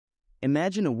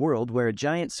Imagine a world where a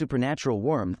giant supernatural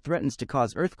worm threatens to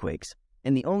cause earthquakes,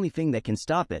 and the only thing that can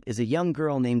stop it is a young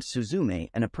girl named Suzume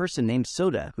and a person named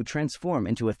Souta who transform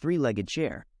into a three-legged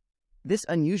chair. This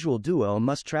unusual duo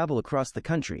must travel across the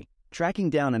country,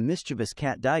 tracking down a mischievous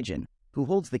cat Daijin, who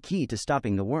holds the key to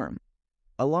stopping the worm.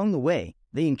 Along the way,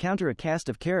 they encounter a cast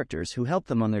of characters who help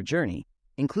them on their journey,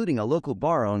 including a local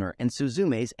bar owner and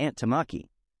Suzume's aunt Tamaki.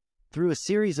 Through a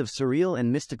series of surreal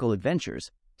and mystical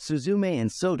adventures, Suzume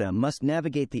and Souta must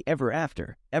navigate the ever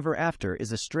after. Ever after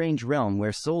is a strange realm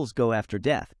where souls go after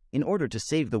death, in order to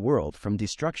save the world from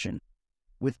destruction.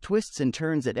 With twists and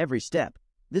turns at every step,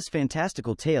 this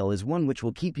fantastical tale is one which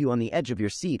will keep you on the edge of your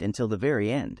seat until the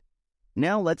very end.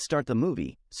 Now let's start the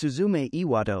movie. Suzume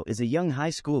Iwato is a young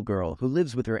high school girl who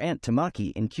lives with her aunt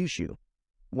Tamaki in Kyushu.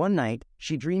 One night,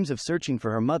 she dreams of searching for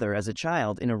her mother as a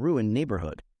child in a ruined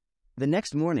neighborhood. The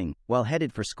next morning, while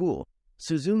headed for school,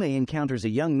 Suzume encounters a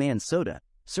young man Souta,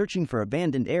 searching for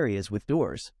abandoned areas with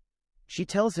doors. She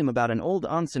tells him about an old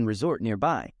onsen resort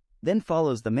nearby, then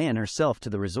follows the man herself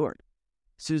to the resort.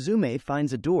 Suzume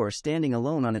finds a door standing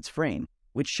alone on its frame,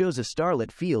 which shows a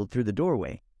starlit field through the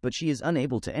doorway, but she is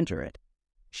unable to enter it.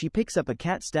 She picks up a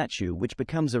cat statue which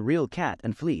becomes a real cat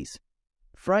and flees.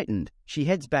 Frightened, she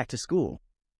heads back to school.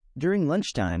 During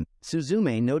lunchtime,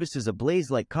 Suzume notices a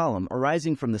blaze-like column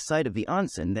arising from the side of the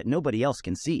onsen that nobody else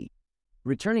can see.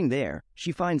 Returning there,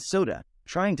 she finds Souta,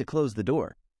 trying to close the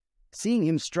door. Seeing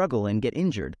him struggle and get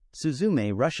injured,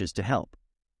 Suzume rushes to help.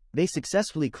 They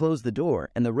successfully close the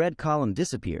door and the red column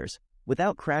disappears,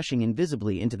 without crashing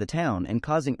invisibly into the town and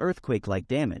causing earthquake-like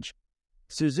damage.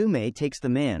 Suzume takes the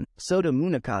man, Souta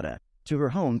Munakata, to her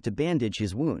home to bandage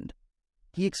his wound.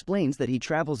 He explains that he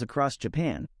travels across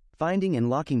Japan, finding and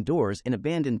locking doors in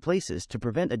abandoned places to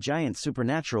prevent a giant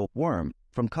supernatural worm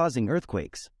from causing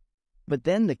earthquakes. But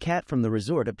then the cat from the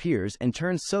resort appears and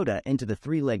turns Souta into the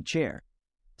three-legged chair.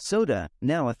 Souta,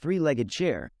 now a three-legged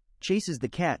chair, chases the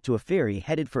cat to a ferry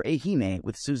headed for Ehime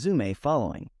with Suzume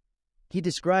following. He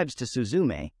describes to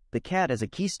Suzume the cat as a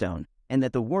keystone, and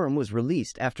that the worm was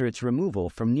released after its removal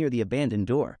from near the abandoned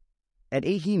door. At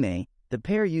Ehime, the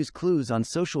pair use clues on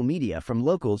social media from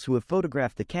locals who have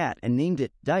photographed the cat and named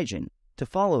it Daijin to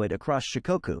follow it across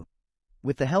Shikoku.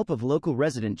 With the help of local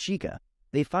resident Chika,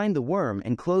 they find the worm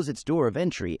and close its door of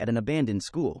entry at an abandoned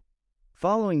school.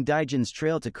 Following Daijin's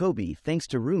trail to Kobe thanks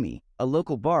to Rumi, a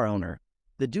local bar owner,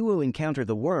 the duo encounter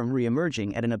the worm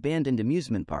re-emerging at an abandoned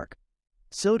amusement park.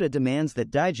 Souta demands that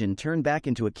Daijin turn back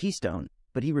into a keystone,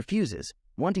 but he refuses,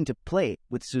 wanting to play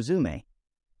with Suzume.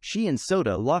 She and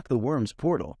Souta lock the worm's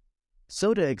portal.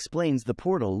 Souta explains the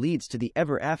portal leads to the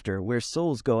ever after where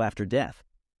souls go after death.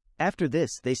 After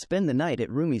this, they spend the night at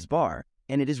Rumi's bar,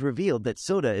 and it is revealed that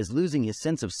Souta is losing his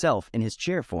sense of self in his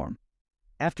chair form.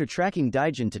 After tracking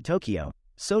Daijin to Tokyo,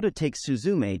 Souta takes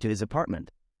Suzume to his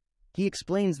apartment. He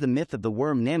explains the myth of the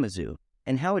worm Namazu,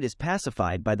 and how it is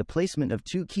pacified by the placement of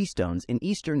two keystones in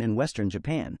eastern and western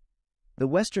Japan. The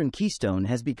western keystone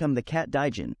has become the cat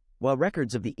Daijin, while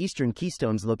records of the eastern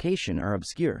keystone's location are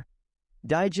obscure.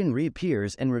 Daijin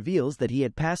reappears and reveals that he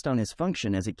had passed on his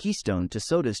function as a keystone to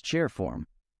Sota's chair form.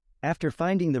 After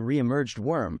finding the re-emerged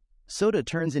worm, Souta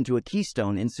turns into a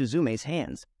keystone in Suzume's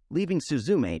hands, leaving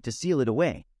Suzume to seal it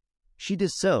away. She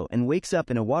does so and wakes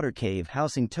up in a water cave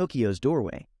housing Tokyo's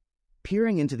doorway.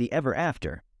 Peering into the ever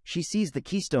after, she sees the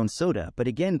keystone Souta but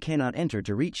again cannot enter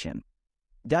to reach him.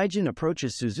 Daijin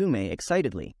approaches Suzume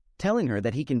excitedly, telling her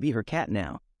that he can be her cat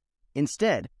now.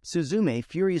 Instead, Suzume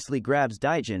furiously grabs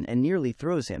Daijin and nearly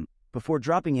throws him, before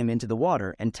dropping him into the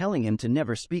water and telling him to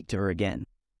never speak to her again.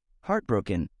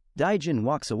 Heartbroken, Daijin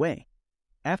walks away.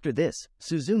 After this,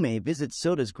 Suzume visits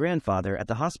Sota's grandfather at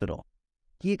the hospital.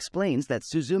 He explains that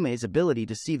Suzume's ability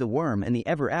to see the worm and the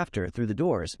ever after through the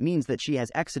doors means that she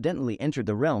has accidentally entered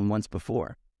the realm once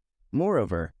before.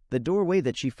 Moreover, the doorway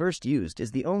that she first used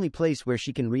is the only place where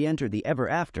she can re-enter the ever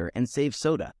after and save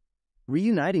Souta.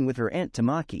 Reuniting with her aunt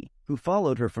Tamaki, who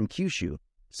followed her from Kyushu,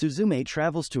 Suzume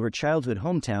travels to her childhood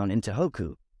hometown in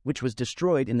Tohoku, which was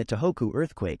destroyed in the Tohoku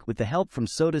earthquake with the help from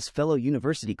Sota's fellow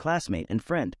university classmate and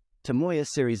friend, Tomoya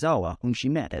Serizawa, whom she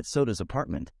met at Sota's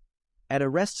apartment. At a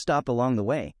rest stop along the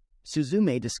way,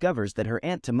 Suzume discovers that her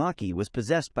aunt Tamaki was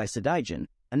possessed by Daijin,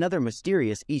 another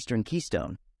mysterious eastern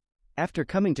keystone. After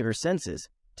coming to her senses,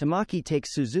 Tamaki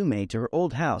takes Suzume to her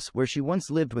old house where she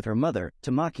once lived with her mother,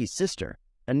 Tamaki's sister,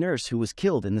 a nurse who was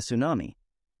killed in the tsunami.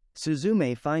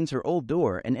 Suzume finds her old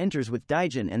door and enters with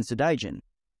Daijin and Daijin.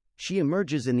 She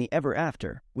emerges in the ever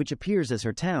after, which appears as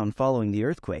her town following the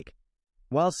earthquake.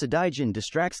 While Daijin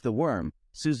distracts the worm,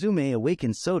 Suzume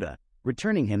awakens Souta,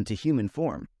 returning him to human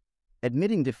form.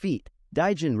 Admitting defeat,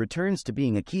 Daijin returns to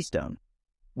being a keystone.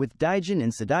 With Daijin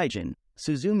and Sadaijin,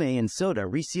 Suzume and Souta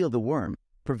reseal the worm,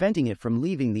 preventing it from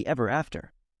leaving the ever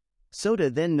after.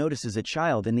 Souta then notices a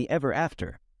child in the ever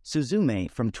after, Suzume,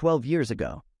 from 12 years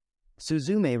ago.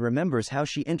 Suzume remembers how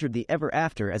she entered the ever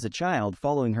after as a child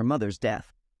following her mother's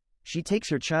death. She takes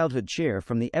her childhood chair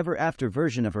from the ever after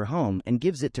version of her home and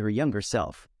gives it to her younger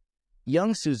self.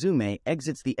 Young Suzume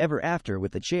exits the ever after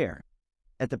with the chair.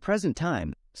 At the present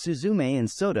time, Suzume and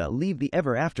Souta leave the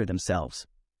ever after themselves.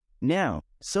 Now,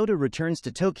 Souta returns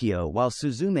to Tokyo while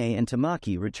Suzume and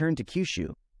Tamaki return to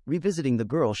Kyushu, revisiting the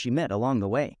girl she met along the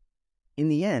way. In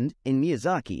the end, in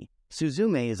Miyazaki,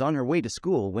 Suzume is on her way to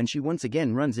school when she once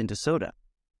again runs into Souta.